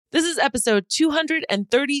This is episode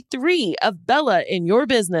 233 of Bella in Your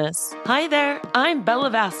Business. Hi there, I'm Bella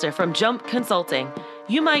Vasta from Jump Consulting.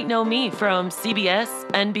 You might know me from CBS,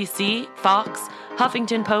 NBC, Fox,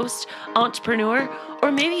 Huffington Post, Entrepreneur,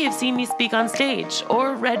 or maybe you've seen me speak on stage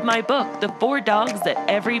or read my book, The 4 Dogs That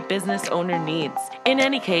Every Business Owner Needs. In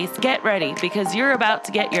any case, get ready because you're about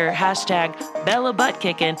to get your hashtag Bella butt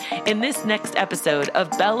kicking in this next episode of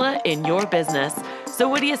Bella in Your Business. So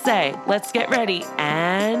what do you say? Let's get ready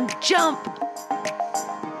and jump.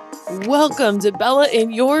 Welcome to Bella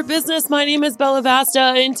in Your Business. My name is Bella Vasta,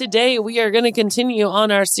 and today we are going to continue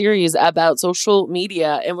on our series about social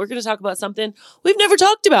media, and we're going to talk about something we've never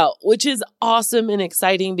talked about, which is awesome and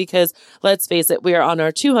exciting because, let's face it, we are on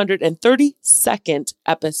our 232nd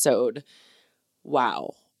episode.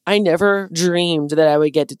 Wow. I never dreamed that I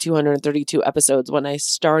would get to 232 episodes when I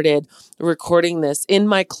started recording this in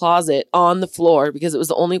my closet on the floor because it was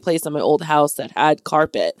the only place in my old house that had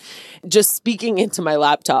carpet. Just speaking into my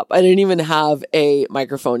laptop. I didn't even have a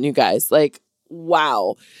microphone, you guys. Like,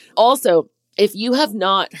 wow. Also, if you have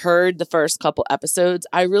not heard the first couple episodes,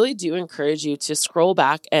 I really do encourage you to scroll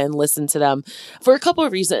back and listen to them for a couple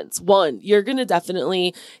of reasons. One, you're going to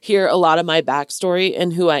definitely hear a lot of my backstory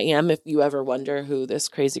and who I am if you ever wonder who this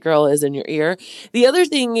crazy girl is in your ear. The other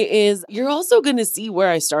thing is you're also going to see where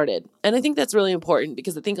I started. And I think that's really important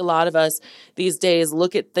because I think a lot of us these days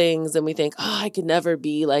look at things and we think, oh, I could never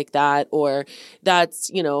be like that, or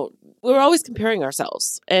that's, we're always comparing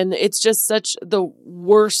ourselves. And it's just such the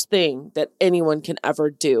worst thing that anyone can ever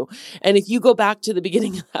do. And if you go back to the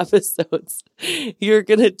beginning of episodes, you're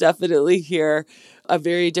going to definitely hear a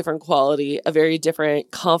very different quality, a very different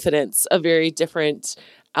confidence, a very different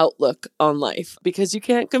outlook on life, because you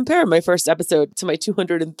can't compare my first episode to my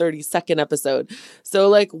 232nd episode.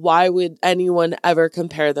 So why would anyone ever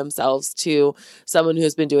compare themselves to someone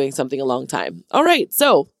who's been doing something a long time? All right.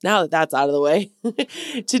 So now that that's out of the way,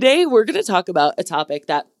 today we're going to talk about a topic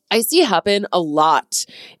that I see happen a lot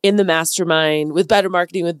in the mastermind with Better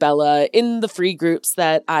Marketing with Bella, in the free groups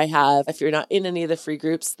that I have. If you're not in any of the free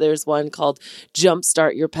groups, there's one called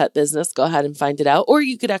Jumpstart Your Pet Business. Go ahead and find it out. Or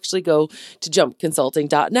you could actually go to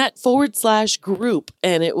jumpconsulting.net/group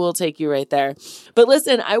and it will take you right there. But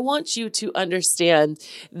listen, I want you to understand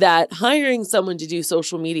that hiring someone to do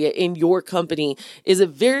social media in your company is a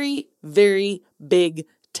very, very big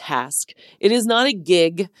task. It is not a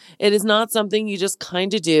gig. It is not something you just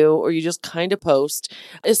kind of do or you just kind of post,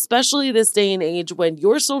 especially this day and age when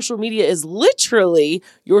your social media is literally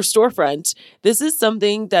your storefront. This is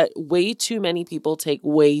something that way too many people take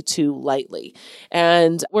way too lightly.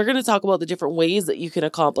 And we're going to talk about the different ways that you can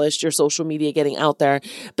accomplish your social media getting out there,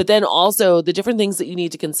 but then also the different things that you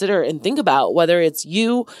need to consider and think about, whether it's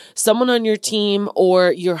you, someone on your team,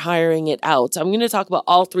 or you're hiring it out. I'm going to talk about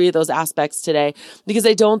all three of those aspects today because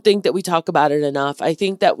I don't think that we talk about it enough. I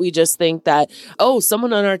think that we just think that, oh,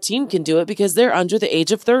 someone on our team can do it because they're under the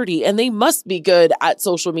age of 30 and they must be good at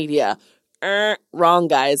social media. Wrong,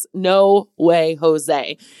 guys. No way,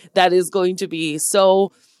 Jose. That is going to be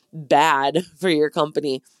so bad for your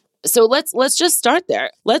company. So let's just start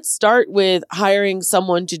there. Let's start with hiring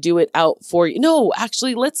someone to do it out for you. No,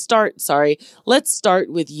 actually, let's start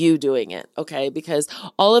with you doing it, okay? Because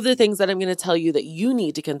all of the things that I'm going to tell you that you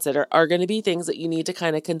need to consider are going to be things that you need to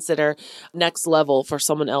kind of consider next level for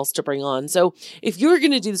someone else to bring on. So if you're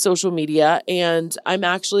going to do the social media, and I'm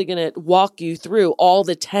actually going to walk you through all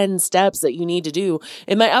the 10 steps that you need to do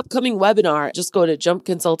in my upcoming webinar, just go to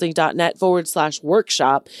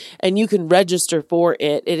jumpconsulting.net/workshop and you can register for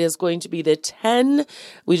it. It is going to be the 10,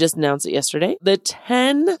 we just announced it yesterday, the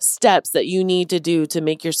 10 steps that you need to do to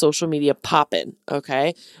make your social media poppin',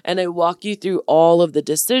 okay? And I walk you through all of the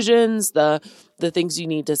decisions, the things you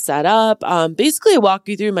need to set up. Basically, I walk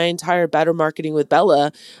you through my entire Better Marketing with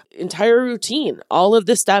Bella, entire routine, all of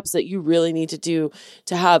the steps that you really need to do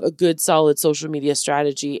to have a good, solid social media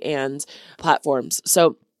strategy and platforms.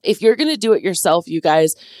 So if you're going to do it yourself, you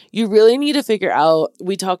guys, you really need to figure out,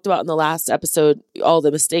 we talked about in the last episode, all the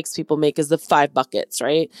mistakes people make is the 5 buckets,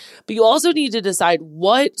 right? But you also need to decide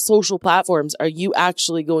what social platforms are you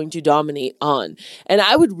actually going to dominate on. And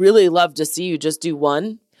I would really love to see you just do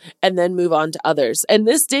one and then move on to others. And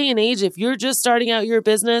this day and age, if you're just starting out your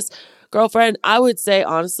business, girlfriend, I would say,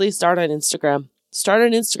 honestly, start on Instagram. Start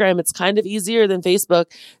on Instagram. It's kind of easier than Facebook.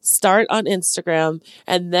 Start on Instagram.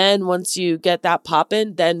 And then once you get that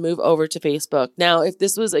poppin', then move over to Facebook. Now, if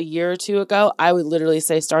this was a year or two ago, I would literally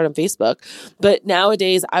say start on Facebook. But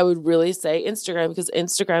nowadays, I would really say Instagram because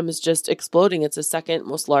Instagram is just exploding. It's the second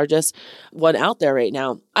most largest one out there right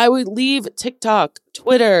now. I would leave TikTok,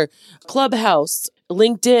 Twitter, Clubhouse,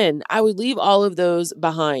 LinkedIn, I would leave all of those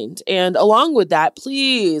behind. And along with that,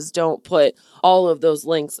 please don't put all of those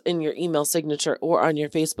links in your email signature or on your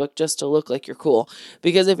Facebook just to look like you're cool.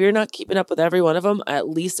 Because if you're not keeping up with every one of them at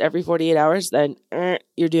least every 48 hours, then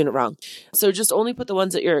you're doing it wrong. So just only put the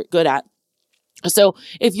ones that you're good at. So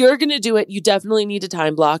if you're going to do it, you definitely need a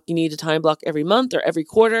time block. You need a time block every month or every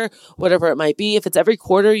quarter, whatever it might be. If it's every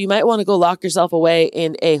quarter, you might want to go lock yourself away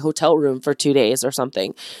in a hotel room for 2 days or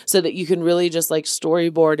something so that you can really just like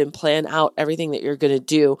storyboard and plan out everything that you're going to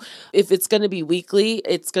do. If it's going to be weekly,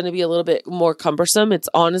 it's going to be a little bit more cumbersome. It's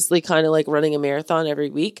honestly kind of like running a marathon every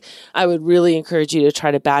week. I would really encourage you to try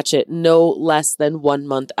to batch it no less than 1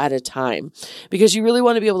 month at a time because you really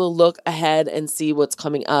want to be able to look ahead and see what's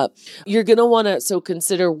coming up. You're going to want to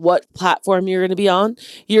consider what platform you're going to be on.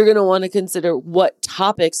 You're going to want to consider what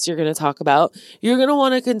topics you're going to talk about. You're going to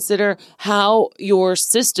want to consider how your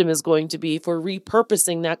system is going to be for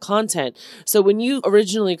repurposing that content. So when you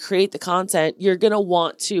originally create the content, you're going to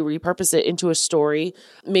want to repurpose it into a story,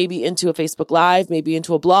 maybe into a Facebook Live, maybe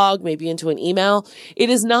into a blog, maybe into an email. It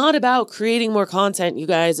is not about creating more content, you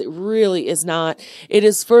guys. It really is not. It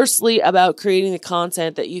is firstly about creating the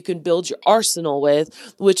content that you can build your arsenal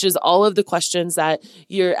with, which is all of the questions that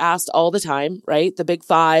you're asked all the time, right? The big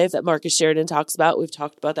 5 that Marcus Sheridan talks about. We've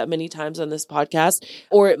talked about that many times on this podcast.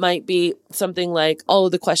 Or it might be something like all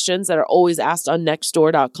of the questions that are always asked on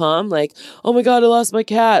nextdoor.com, like, oh my God, I lost my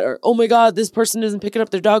cat, or oh my God, this person isn't picking up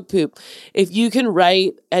their dog poop. If you can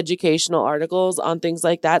write educational articles on things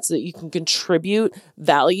like that so that you can contribute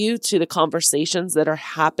value to the conversations that are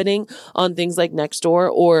happening on things like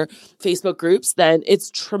Nextdoor or Facebook groups, then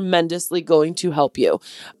it's tremendously going to help you.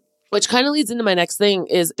 Which kind of leads into my next thing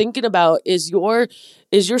is thinking about is your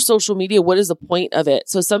social media, what is the point of it?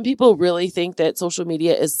 So some people really think that social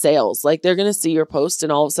media is sales. Like they're going to see your post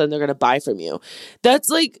and all of a sudden they're going to buy from you. That's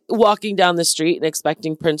like walking down the street and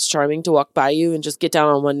expecting Prince Charming to walk by you and just get down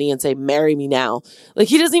on one knee and say, marry me now. Like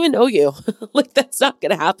he doesn't even know you. Like that's not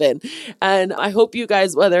going to happen. And I hope you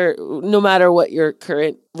guys, no matter what your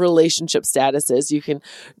current relationship status is, you can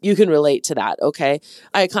relate to that. Okay.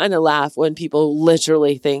 I kind of laugh when people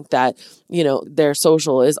literally think that, their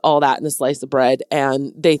social is all that in a slice of bread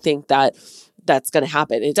and they think that that's going to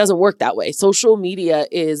happen. It doesn't work that way. Social media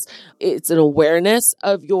it's an awareness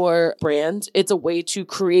of your brand. It's a way to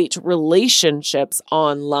create relationships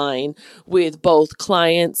online with both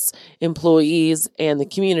clients, employees, and the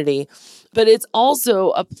community. But it's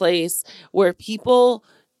also a place where people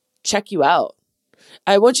check you out.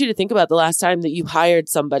 I want you to think about the last time that you hired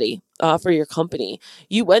somebody for your company.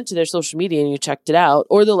 You went to their social media and you checked it out.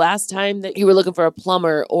 Or the last time that you were looking for a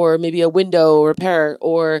plumber or maybe a window repair,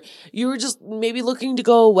 or you were just maybe looking to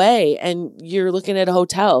go away and you're looking at a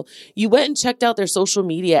hotel. You went and checked out their social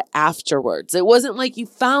media afterwards. It wasn't like you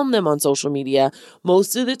found them on social media.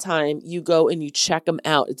 Most of the time you go and you check them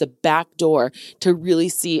out. It's a back door to really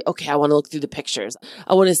see, okay, I want to look through the pictures.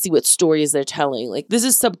 I want to see what stories they're telling. Like this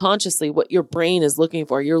is subconsciously what your brain is looking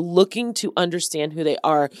for. You're looking to understand who they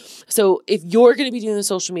are. So if you're going to be doing the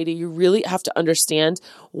social media, you really have to understand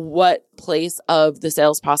what place of the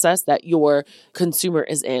sales process that your consumer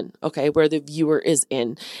is in, okay, where the viewer is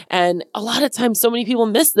in. And a lot of times, so many people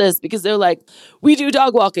miss this because they're like, we do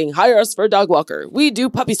dog walking, hire us for a dog walker. We do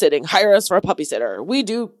puppy sitting, hire us for a puppy sitter. We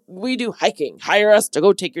do hiking, hire us to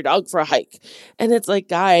go take your dog for a hike. And it's like,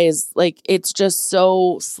 guys, like it's just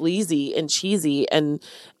so sleazy and cheesy, and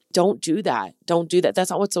don't do that. Don't do that. That's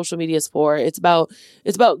not what social media is for. It's about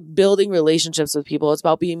building relationships with people. It's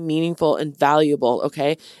about being meaningful and valuable,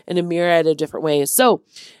 okay? In a myriad of different ways. So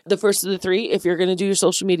the first of the 3, if you're going to do your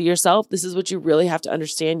social media yourself, this is what you really have to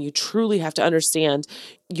understand. You truly have to understand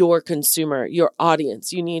your consumer, your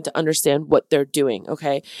audience. You need to understand what they're doing,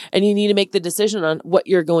 okay? And you need to make the decision on what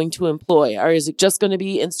you're going to employ. Or is it just going to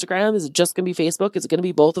be Instagram? Is it just going to be Facebook? Is it going to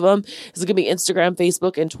be both of them? Is it going to be Instagram,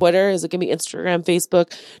 Facebook, and Twitter? Is it going to be Instagram,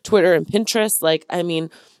 Facebook, Twitter, and Pinterest? Like, I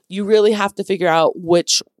mean, you really have to figure out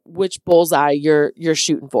which bullseye you're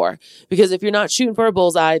shooting for. Because if you're not shooting for a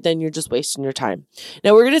bullseye, then you're just wasting your time.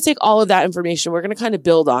 Now we're going to take all of that information. We're going to kind of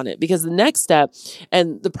build on it, because the next step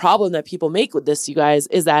and the problem that people make with this, you guys,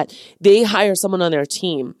 is that they hire someone on their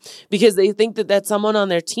team because they think that someone on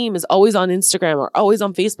their team is always on Instagram or always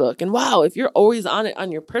on Facebook. And wow, if you're always on it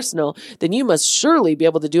on your personal, then you must surely be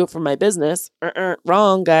able to do it for my business.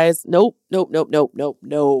 Wrong, guys. Nope.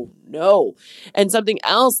 And something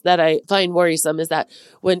else that I find worrisome is that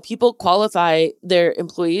when when people qualify their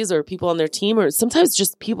employees or people on their team, or sometimes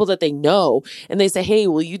just people that they know, and they say, hey,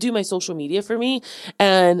 will you do my social media for me?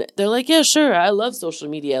 And they're like, yeah, sure. I love social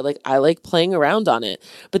media. Like, I like playing around on it,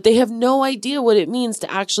 but they have no idea what it means to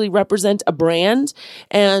actually represent a brand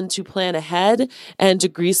and to plan ahead and to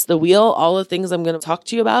grease the wheel, all the things I'm going to talk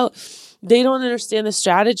to you about. They don't understand the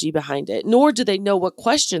strategy behind it, nor do they know what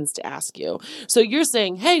questions to ask you. So you're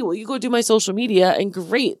saying, hey, will you go do my social media? And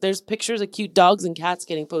great, there's pictures of cute dogs and cats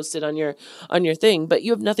getting posted on your thing, but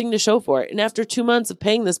you have nothing to show for it. And after 2 months of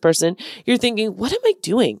paying this person, you're thinking, what am I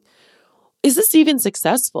doing? Is this even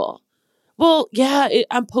successful? Well, yeah,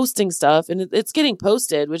 I'm posting stuff and it's getting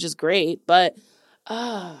posted, which is great, but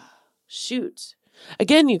shoot.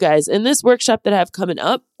 Again, you guys, in this workshop that I have coming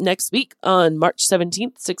up next week on March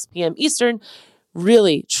 17th, 6 p.m. Eastern,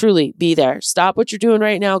 really, truly be there. Stop what you're doing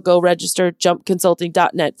right now. Go register,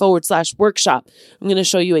 jumpconsulting.net/workshop. I'm going to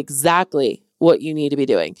show you exactly what you need to be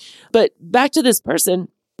doing. But back to this person,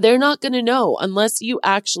 they're not going to know unless you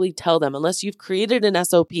actually tell them, unless you've created an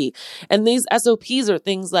SOP. And these SOPs are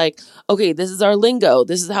things like, okay, this is our lingo.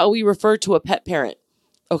 This is how we refer to a pet parent.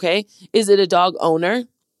 Okay. Is it a dog owner?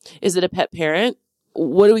 Is it a pet parent?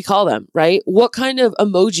 What do we call them, right? What kind of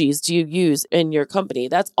emojis do you use in your company?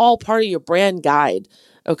 That's all part of your brand guide.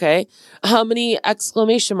 Okay. How many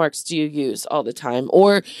exclamation marks do you use all the time?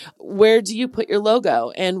 Or where do you put your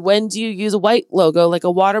logo? And when do you use a white logo, like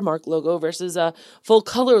a watermark logo versus a full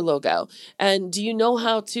color logo? And do you know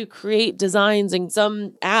how to create designs in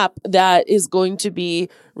some app that is going to be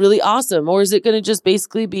really awesome? Or is it going to just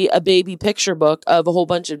basically be a baby picture book of a whole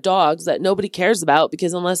bunch of dogs that nobody cares about,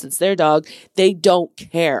 because unless it's their dog, they don't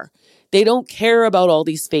care. They don't care about all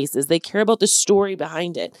these faces. They care about the story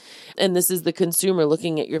behind it. And this is the consumer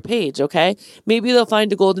looking at your page, okay? Maybe they'll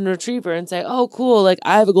find a golden retriever and say, oh, cool, like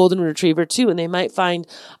I have a golden retriever too. And they might find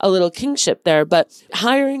a little kingship there. But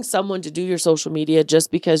hiring someone to do your social media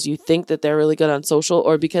just because you think that they're really good on social,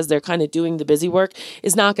 or because they're kind of doing the busy work,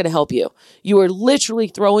 is not going to help you. You are literally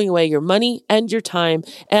throwing away your money and your time,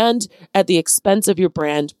 and at the expense of your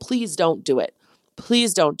brand. Please don't do it.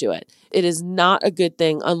 Please don't do it. It is not a good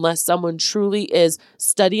thing unless someone truly is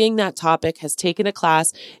studying that topic, has taken a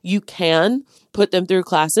class. You can put them through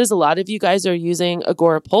classes. A lot of you guys are using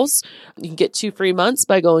Agora Pulse. You can get 2 free months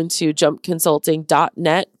by going to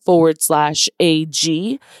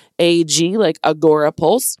jumpconsulting.net/AG, AG like Agora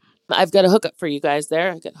Pulse. I've got a hookup for you guys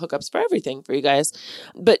there. I've got hookups for everything for you guys,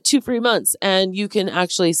 but 2 free months, and you can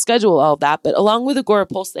actually schedule all of that. But along with Agora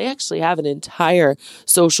Pulse, they actually have an entire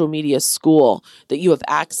social media school that you have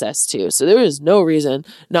access to. So there is no reason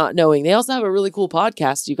not knowing. They also have a really cool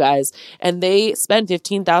podcast, you guys, and they spend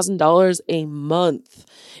 $15,000 a month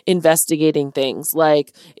investigating things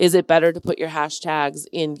like, is it better to put your hashtags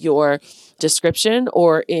in your description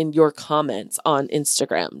or in your comments on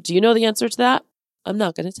Instagram? Do you know the answer to that? I'm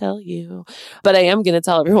not going to tell you, but I am going to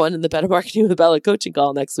tell everyone in the Better Marketing with Bella coaching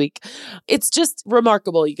call next week. It's just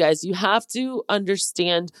remarkable, you guys. You have to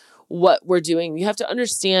understand what we're doing. You have to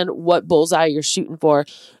understand what bullseye you're shooting for,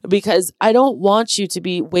 because I don't want you to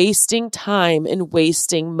be wasting time and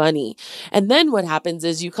wasting money. And then what happens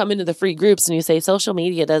is you come into the free groups and you say, social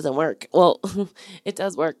media doesn't work. Well, it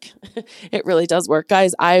does work. It really does work.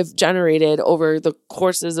 Guys, I've generated over the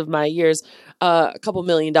courses of my years, a couple $1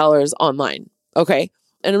 million online. Okay.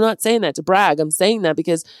 And I'm not saying that to brag. I'm saying that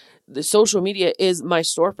because the social media is my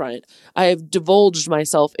storefront. I have divulged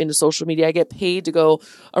myself into social media. I get paid to go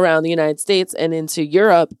around the United States and into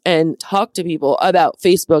Europe and talk to people about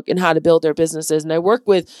Facebook and how to build their businesses. And I work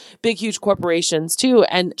with big, huge corporations too,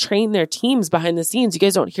 and train their teams behind the scenes. You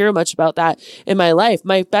guys don't hear much about that in my life.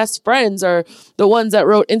 My best friends are the ones that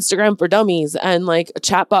wrote Instagram for Dummies and like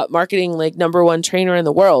chatbot marketing, like #1 trainer in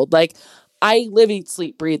the world. Like, I live, eat,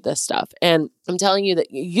 sleep, breathe this stuff. And I'm telling you that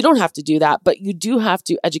you don't have to do that, but you do have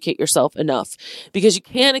to educate yourself enough, because you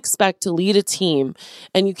can't expect to lead a team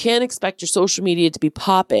and you can't expect your social media to be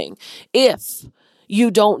popping if you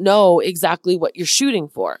don't know exactly what you're shooting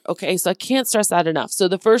for. Okay. So I can't stress that enough. So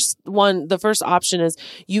the first option is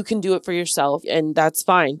you can do it for yourself, and that's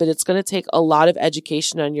fine, but it's going to take a lot of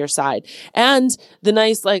education on your side. And the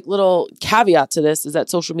nice like little caveat to this is that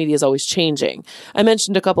social media is always changing. I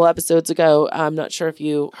mentioned a couple episodes ago, I'm not sure if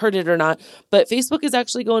you heard it or not, but Facebook is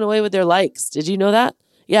actually going away with their likes. Did you know that?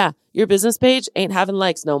 Yeah. Your business page ain't having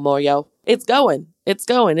likes no more, yo. It's going. It's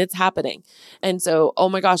going, it's happening. And so, oh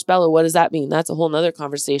my gosh, Bella, what does that mean? That's a whole nother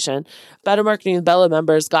conversation. Better Marketing with Bella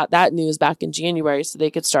members got that news back in January so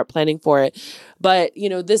they could start planning for it. But,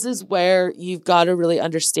 this is where you've got to really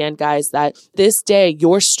understand, guys, that this day,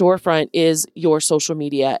 your storefront is your social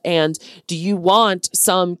media. And do you want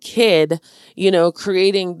some kid,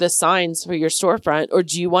 creating the signs for your storefront, or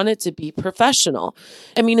do you want it to be professional?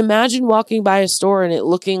 I mean, imagine walking by a store and it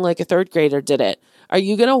looking like a third grader did it. Are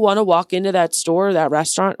you going to want to walk into that store, or that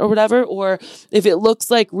restaurant or whatever? Or if it looks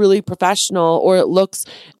like really professional, or it looks,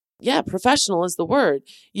 professional is the word,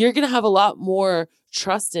 you're going to have a lot more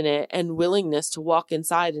trust in it and willingness to walk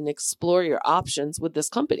inside and explore your options with this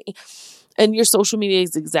company. And your social media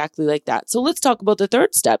is exactly like that. So let's talk about the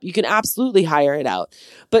third step. You can absolutely hire it out.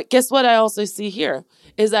 But guess what I also see here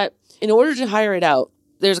is that in order to hire it out,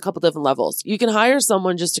 there's a couple different levels. You can hire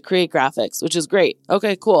someone just to create graphics, which is great.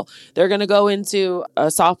 Okay, cool. They're going to go into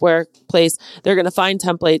a software place. They're going to find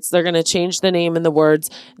templates. They're going to change the name and the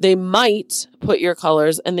words. They might put your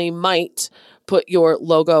colors, and they might put your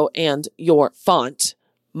logo and your font.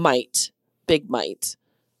 Big might.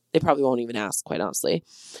 They probably won't even ask, quite honestly.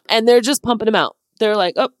 And they're just pumping them out. They're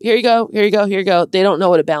like, oh, here you go, here you go, here you go. They don't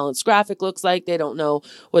know what a balanced graphic looks like. They don't know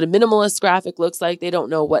what a minimalist graphic looks like. They don't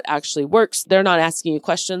know what actually works. They're not asking you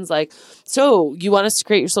questions like, so you want us to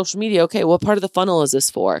create your social media? Okay, what part of the funnel is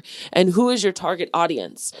this for? And who is your target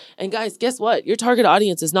audience? And guys, guess what? Your target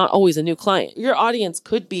audience is not always a new client. Your audience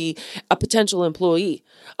could be a potential employee.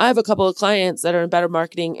 I have a couple of clients that are in Better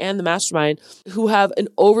Marketing and the Mastermind who have an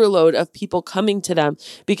overload of people coming to them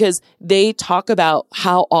because they talk about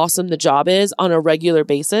how awesome the job is on a regular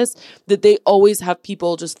basis, that they always have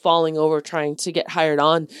people just falling over trying to get hired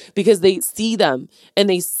on because they see them and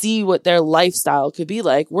they see what their lifestyle could be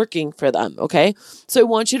like working for them. Okay. So I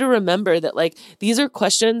want you to remember that these are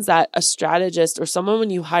questions that a strategist or someone when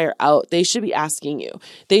you hire out, they should be asking you.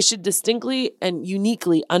 They should distinctly and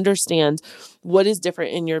uniquely understand what is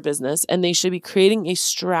different in your business. And they should be creating a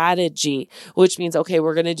strategy, which means, okay,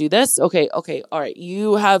 we're going to do this. Okay. All right.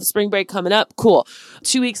 You have spring break coming up. Cool.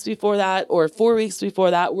 2 weeks before that or 4 weeks before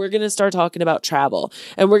that, we're going to start talking about travel,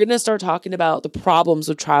 and we're going to start talking about the problems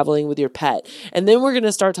of traveling with your pet. And then we're going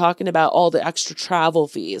to start talking about all the extra travel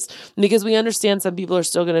fees, because we understand some people are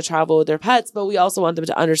still going to travel with their pets, but we also want them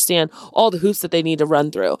to understand all the hoops that they need to run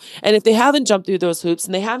through. And if they haven't jumped through those hoops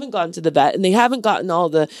and they haven't gone to the vet and they haven't gotten all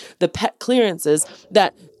the pet clearances,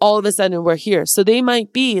 that all of a sudden we're here. So they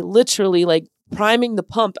might be literally priming the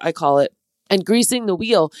pump, I call it, and greasing the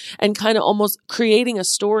wheel and kind of almost creating a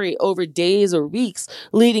story over days or weeks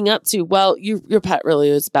leading up to, well, your pet really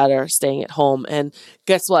is better staying at home. And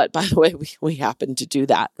guess what? By the way, we happen to do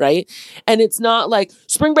that, right? And it's not like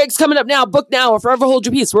spring break's coming up now, book now or forever hold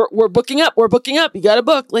your peace. We're booking up. You got to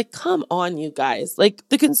book. Come on, you guys.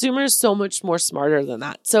 The consumer is so much more smarter than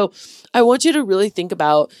that. So I want you to really think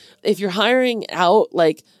about if you're hiring out,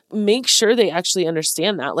 make sure they actually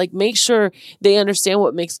understand that. Make sure they understand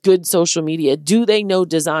what makes good social media. Do they know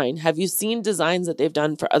design? Have you seen designs that they've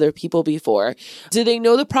done for other people before? Do they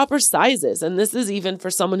know the proper sizes? And this is even for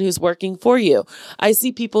someone who's working for you. I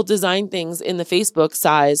see people design things in the Facebook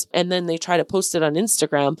size and then they try to post it on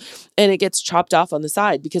Instagram and it gets chopped off on the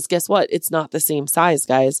side because guess what? It's not the same size,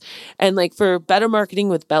 guys. And for Better Marketing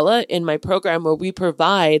with Bella in my program where we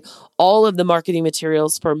provide all of the marketing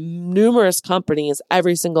materials for numerous companies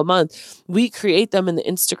every single month, we create them in the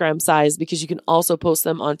Instagram size because you can also post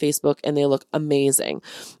them on Facebook and they look amazing.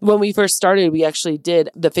 When we first started, we actually did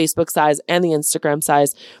the Facebook size and the Instagram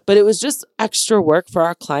size, but it was just extra work for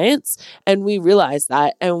our clients. And we realized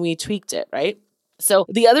that and we tweaked it, right? So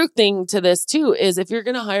the other thing to this too is if you're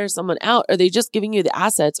going to hire someone out, are they just giving you the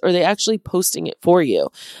assets or are they actually posting it for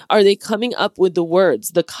you? Are they coming up with the words,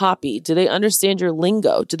 the copy? Do they understand your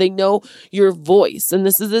lingo? Do they know your voice? And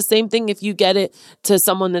this is the same thing if you get it to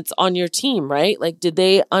someone that's on your team, right? Did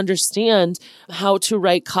they understand how to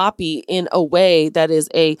write copy in a way that is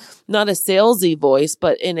not a salesy voice,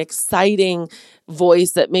 but an exciting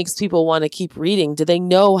voice that makes people want to keep reading? Do they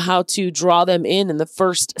know how to draw them in the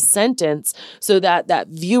first sentence so that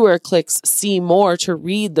viewer clicks see more to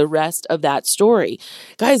read the rest of that story?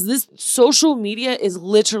 Guys, this social media is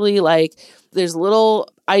literally there's little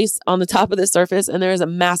ice on the top of the surface and there is a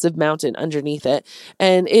massive mountain underneath it.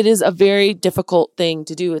 And it is a very difficult thing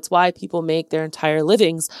to do. It's why people make their entire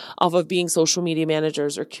livings off of being social media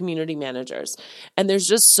managers or community managers. And there's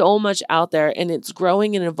just so much out there and it's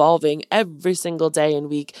growing and evolving every single day and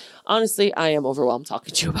week. Honestly, I am overwhelmed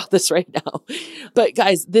talking to you about this right now. But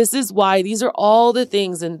guys, this is why these are all the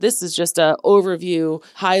things. And this is just an overview,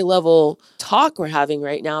 high level talk we're having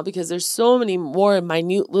right now because there's so many more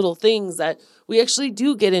minute little things that we actually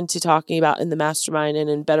do get into talking about in the mastermind and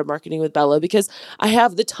in Better Marketing with Bella, because I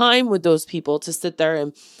have the time with those people to sit there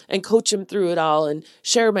and coach them through it all and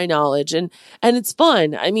share my knowledge. And it's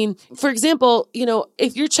fun. I mean, for example,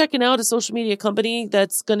 if you're checking out a social media company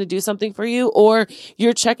that's going to do something for you, or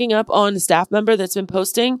you're checking up on a staff member that's been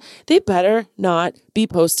posting, they better not be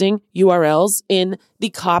posting URLs in the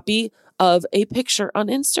copy of a picture on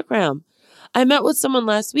Instagram. I met with someone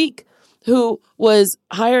last week who was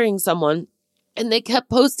hiring someone, and they kept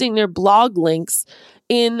posting their blog links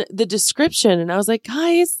in the description. And I was like,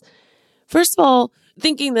 guys, first of all,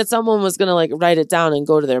 thinking that someone was going to like write it down and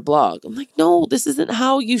go to their blog. I'm like, no, this isn't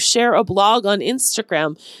how you share a blog on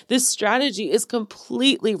Instagram. This strategy is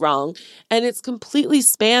completely wrong. And it's completely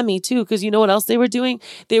spammy too, because you know what else they were doing?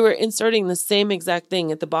 They were inserting the same exact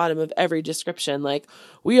thing at the bottom of every description. Like,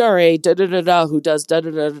 we are a da-da-da-da who does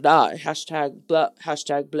da-da-da-da-da, hashtag blah,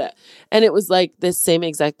 hashtag blah. And it was like this same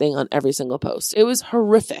exact thing on every single post. It was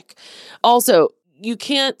horrific. Also, you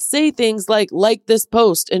can't say things like this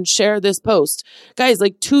post and share this post. Guys,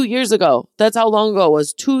 like 2 years ago, that's how long ago it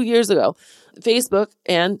was, 2 years ago, Facebook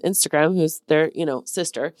and Instagram, who's their,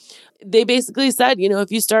 sister, they basically said,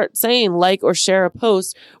 if you start saying like or share a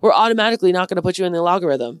post, we're automatically not going to put you in the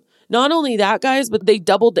algorithm. Not only that, guys, but they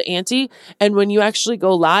doubled the ante. And when you actually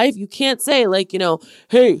go live, you can't say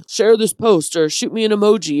hey, share this post or shoot me an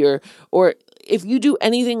emoji or if you do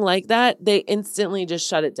anything like that, they instantly just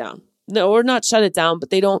shut it down. No, or not shut it down, but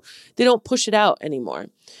they don't push it out anymore.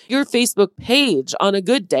 Your Facebook page on a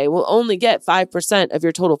good day will only get 5% of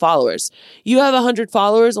your total followers. You have 100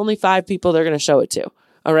 followers, only 5 people they're going to show it to.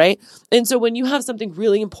 All right. And so when you have something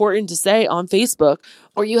really important to say on Facebook,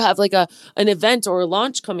 or you have like an event or a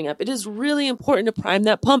launch coming up, it is really important to prime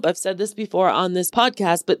that pump. I've said this before on this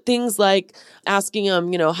podcast, but things like asking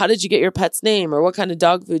them, how did you get your pet's name, or what kind of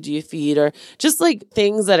dog food do you feed, or just like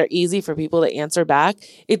things that are easy for people to answer back.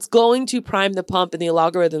 It's going to prime the pump, and the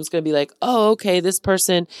algorithm is going to be like, oh, okay, this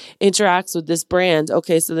person interacts with this brand.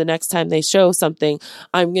 Okay, so the next time they show something,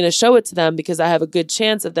 I'm going to show it to them because I have a good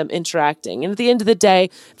chance of them interacting. And at the end of the day,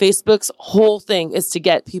 Facebook's whole thing is to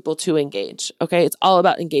get people to engage. Okay, it's all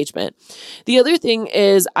about engagement. The other thing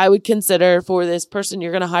is, I would consider for this person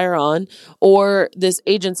you're going to hire on, or this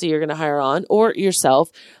agency you're going to hire on, or yourself,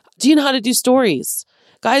 do you know how to do stories?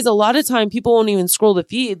 Guys, a lot of time people won't even scroll the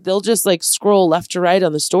feed. They'll just like scroll left to right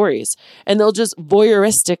on the stories, and they'll just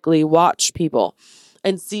voyeuristically watch people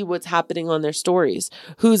and see what's happening on their stories,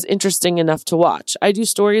 who's interesting enough to watch. I do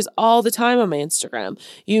stories all the time on my Instagram.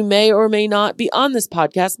 You may or may not be on this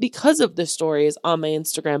podcast because of the stories on my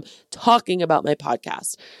Instagram talking about my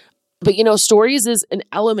podcast. But stories is an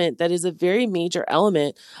element that is a very major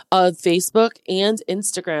element of Facebook and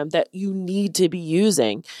Instagram that you need to be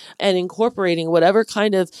using and incorporating whatever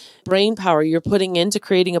kind of brain power you're putting into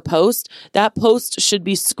creating a post. That post should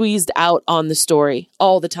be squeezed out on the story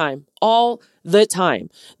all the time. All the time.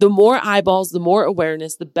 The more eyeballs, the more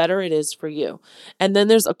awareness, the better it is for you. And then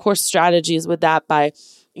there's, of course, strategies with that by,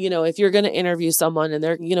 if you're going to interview someone and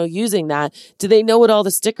they're, using that, do they know what all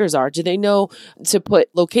the stickers are? Do they know to put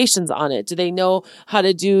locations on it? Do they know how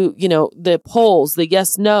to do, the polls, the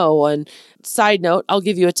yes, no? And side note, I'll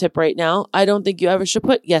give you a tip right now. I don't think you ever should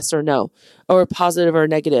put yes or no, or positive or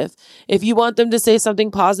negative. If you want them to say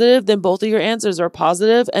something positive, then both of your answers are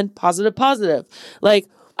positive and positive, positive. Like,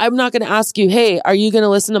 I'm not going to ask you, hey, are you going to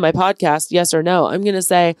listen to my podcast? Yes or no. I'm going to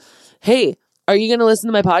say, hey, are you going to listen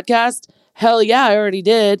to my podcast? Hell yeah, I already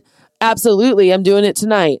did. Absolutely, I'm doing it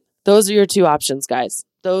tonight. Those are your 2 options, guys.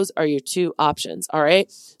 Those are your 2 options. All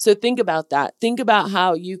right. So think about that. Think about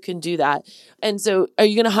how you can do that. And so are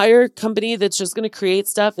you going to hire a company that's just going to create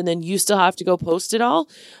stuff and then you still have to go post it all?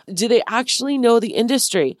 Do they actually know the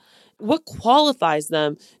industry? What qualifies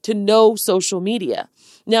them to know social media?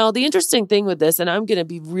 Now, the interesting thing with this, and I'm going to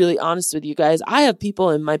be really honest with you guys, I have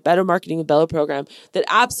people in my Better Marketing with Bella program that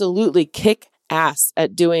absolutely kick ass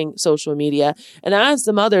at doing social media. And I have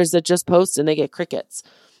some others that just post and they get crickets.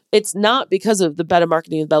 It's not because of the Better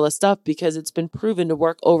Marketing with Bella stuff, because it's been proven to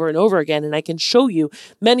work over and over again. And I can show you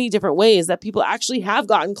many different ways that people actually have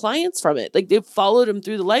gotten clients from it. Like, they've followed them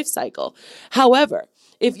through the life cycle. However,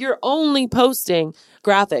 if you're only posting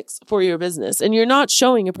graphics for your business and you're not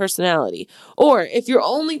showing your personality, or if you're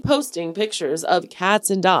only posting pictures of cats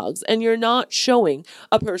and dogs and you're not showing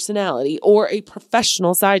a personality or a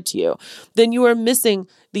professional side to you, then you are missing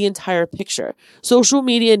the entire picture. Social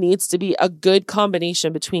media needs to be a good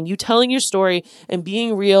combination between you telling your story and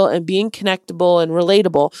being real and being connectable and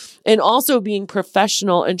relatable, and also being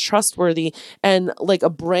professional and trustworthy and like a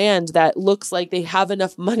brand that looks like they have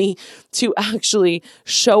enough money to actually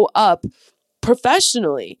show up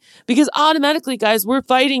professionally, because automatically, guys, we're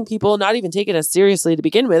fighting people not even taking us seriously to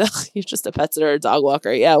begin with. You're just a pet sitter or a dog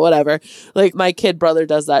walker. Yeah, whatever. Like my kid brother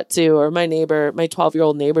does that too, or my neighbor, my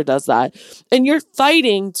 12-year-old neighbor does that. And you're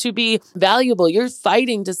fighting to be valuable. You're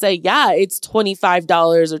fighting to say, yeah, it's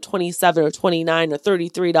 $25 or $27 or $29 or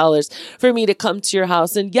 $33 for me to come to your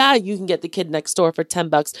house. And yeah, you can get the kid next door for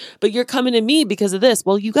 $10, but you're coming to me because of this.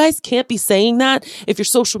 Well, you guys can't be saying that if your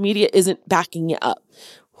social media isn't backing you up.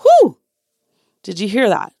 Whew. Did you hear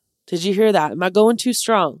that? Did you hear that? Am I going too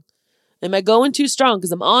strong? Am I going too strong?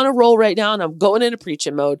 Because I'm on a roll right now and I'm going into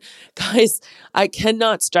preaching mode. Guys, I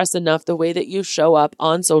cannot stress enough the way that you show up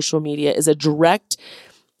on social media is a direct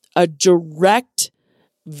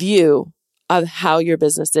view of how your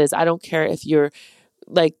business is. I don't care if you're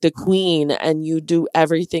like the queen and you do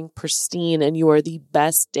everything pristine and you are the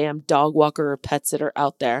best damn dog walker or pet sitter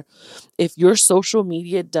out there. If your social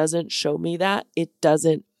media doesn't show me that, it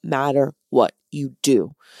doesn't matter what you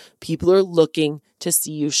do. People are looking to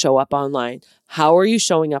see you show up online. How are you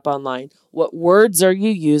showing up online? What words are you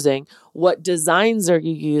using? What designs are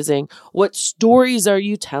you using? What stories are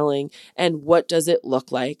you telling? And what does it look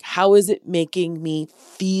like? How is it making me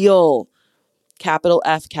feel? Capital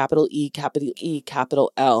F, capital E,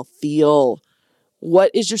 capital L, feel.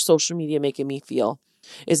 What is your social media making me feel?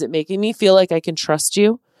 Is it making me feel like I can trust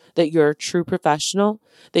you? That you're a true professional,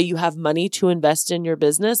 that you have money to invest in your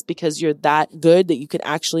business because you're that good that you can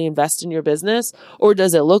actually invest in your business? Or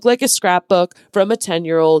does it look like a scrapbook from a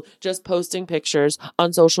 10-year-old just posting pictures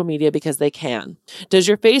on social media because they can? Does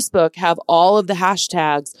your Facebook have all of the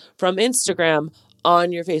hashtags from Instagram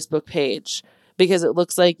on your Facebook page because it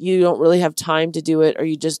looks like you don't really have time to do it or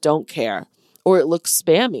you just don't care? Or it looks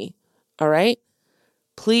spammy, all right?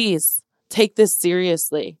 Please take this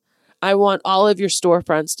seriously. I want all of your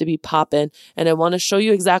storefronts to be popping, and I want to show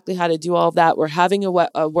you exactly how to do all of that. We're having a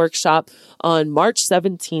workshop on March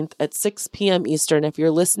 17th at 6 p.m. Eastern. If you're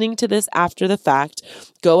listening to this after the fact,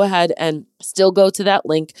 go ahead and still go to that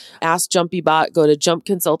link. Ask JumpyBot. Go to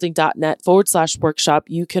jumpconsulting.net/workshop.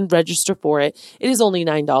 You can register for it. It is only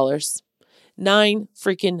 $9. $9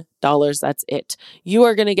 freaking dollars. That's it. You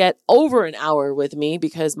are going to get over an hour with me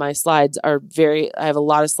because my slides are I have a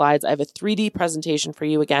lot of slides. I have a 3D presentation for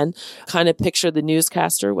you again. Kind of picture the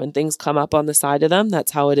newscaster when things come up on the side of them.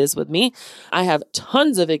 That's how it is with me. I have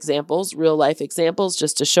tons of examples, real life examples,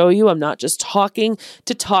 just to show you I'm not just talking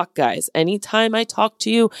to talk, guys. Anytime I talk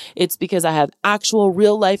to you, it's because I have actual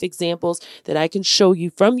real life examples that I can show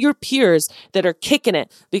you from your peers that are kicking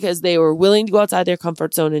it because they were willing to go outside their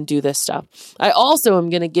comfort zone and do this stuff. I also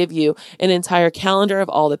am going to give you an entire calendar of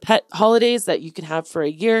all the pet holidays that you can have for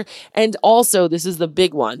a year. And also, this is the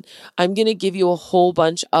big one. I'm going to give you a whole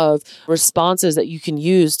bunch of responses that you can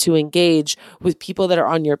use to engage with people that are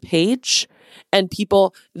on your page and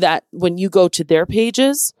people that when you go to their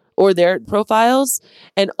pages or their profiles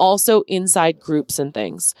and also inside groups and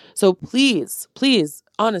things. So please,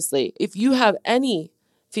 honestly, if you have any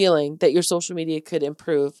feeling that your social media could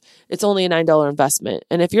improve, it's only a $9 investment.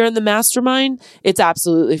 And if you're in the mastermind, it's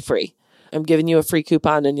absolutely free. I'm giving you a free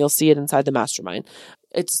coupon and you'll see it inside the mastermind.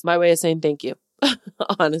 It's my way of saying thank you,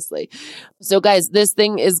 honestly. So guys, this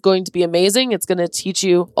thing is going to be amazing. It's going to teach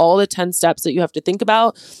you all the 10 steps that you have to think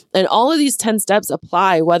about. And all of these 10 steps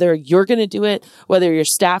apply whether you're going to do it, whether your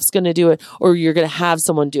staff's going to do it, or you're going to have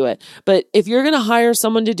someone do it. But if you're going to hire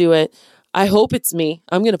someone to do it, I hope it's me.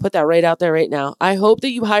 I'm going to put that right out there right now. I hope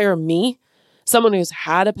that you hire me, someone who's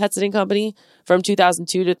had a pet sitting company from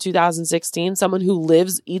 2002 to 2016, someone who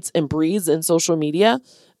lives, eats, and breathes in social media.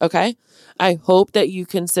 Okay. I hope that you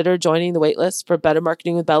consider joining the waitlist for Better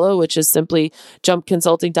Marketing with Bella, which is simply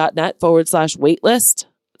jumpconsulting.net/waitlist.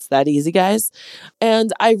 It's that easy, guys.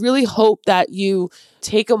 And I really hope that you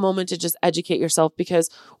take a moment to just educate yourself because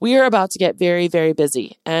we are about to get very, very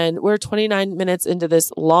busy. And we're 29 minutes into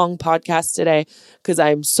this long podcast today because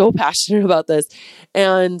I'm so passionate about this.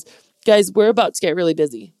 And guys, we're about to get really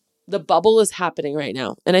busy. The bubble is happening right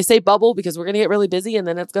now. And I say bubble because we're going to get really busy and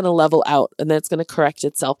then it's going to level out and then it's going to correct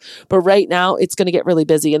itself. But right now it's going to get really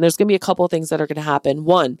busy and there's going to be a couple of things that are going to happen.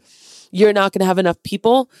 One, you're not going to have enough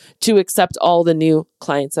people to accept all the new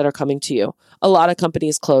clients that are coming to you. A lot of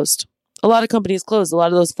companies closed. A lot of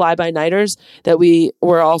those fly-by-nighters that we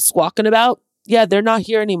were all squawking about, yeah, they're not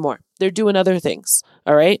here anymore. They're doing other things.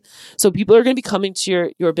 All right. So people are going to be coming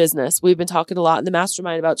to your business. We've been talking a lot in the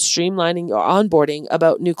mastermind about streamlining your onboarding,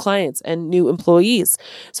 about new clients and new employees.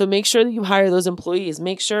 So make sure that you hire those employees.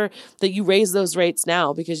 Make sure that you raise those rates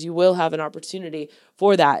now because you will have an opportunity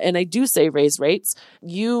for that. And I do say raise rates.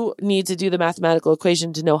 You need to do the mathematical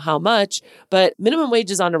equation to know how much, but minimum wage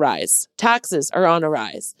is on a rise. Taxes are on a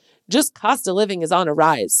rise. just cost of living is on a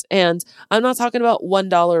rise. And I'm not talking about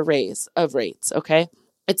 $1 raise of rates, okay?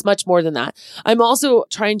 It's much more than that. I'm also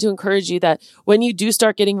trying to encourage you that when you do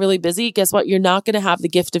start getting really busy, guess what? You're not going to have the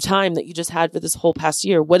gift of time that you just had for this whole past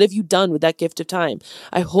year. What have you done with that gift of time?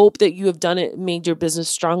 I hope that you have done it and made your business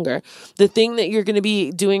stronger. The thing that you're going to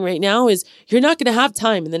be doing right now is you're not going to have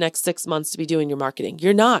time in the next 6 months to be doing your marketing.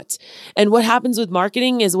 You're not. And what happens with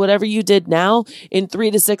marketing is whatever you did now, in 3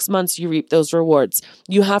 to 6 months, you reap those rewards.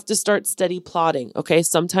 You have to start steady plotting. Okay.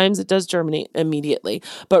 Sometimes it does germinate immediately,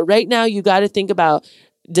 but right now you got to think about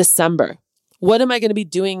December. What am I going to be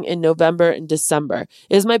doing in November and December?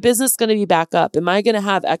 Is my business going to be back up? Am I going to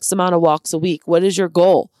have X amount of walks a week? What is your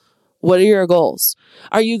goal? What are your goals?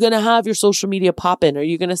 Are you going to have your social media pop in? Are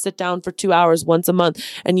you going to sit down for 2 hours once a month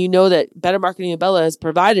and you know that Better Marketing with Bella has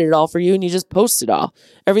provided it all for you and you just post it all?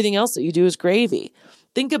 Everything else that you do is gravy.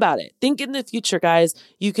 Think about it. Think in the future, guys.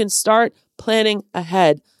 You can start planning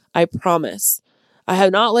ahead. I promise. I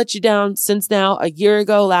have not let you down since now. A year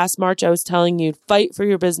ago, last March, I was telling you, fight for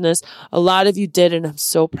your business. A lot of you did, and I'm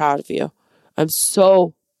so proud of you. I'm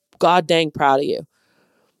so god dang proud of you.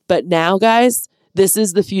 But now, guys, this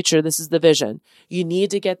is the future. This is the vision. You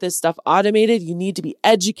need to get this stuff automated. You need to be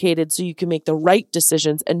educated so you can make the right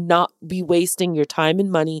decisions and not be wasting your time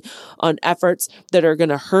and money on efforts that are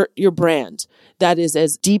going to hurt your brand. That is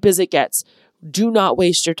as deep as it gets. Do not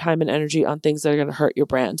waste your time and energy on things that are going to hurt your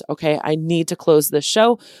brand. Okay. I need to close this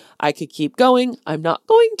show. I could keep going. I'm not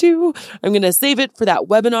going to. I'm going to save it for that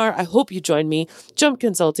webinar. I hope you join me.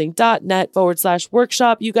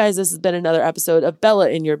 jumpconsulting.net/workshop. You guys, this has been another episode of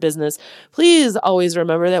Bella in Your Business. Please always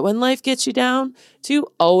remember that when life gets you down, to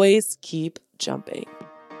always keep jumping.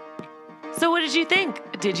 So what did you think?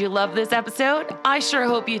 Did you love this episode? I sure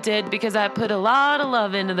hope you did, because I put a lot of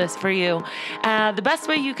love into this for you. The best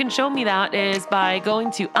way you can show me that is by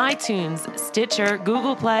going to iTunes, Stitcher,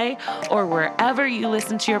 Google Play, or wherever you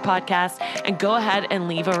listen to your podcast, and go ahead and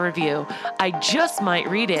leave a review. I just might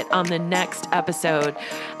read it on the next episode.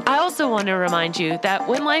 I also want to remind you that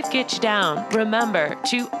when life gets you down, remember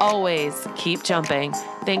to always keep jumping.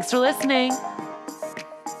 Thanks for listening.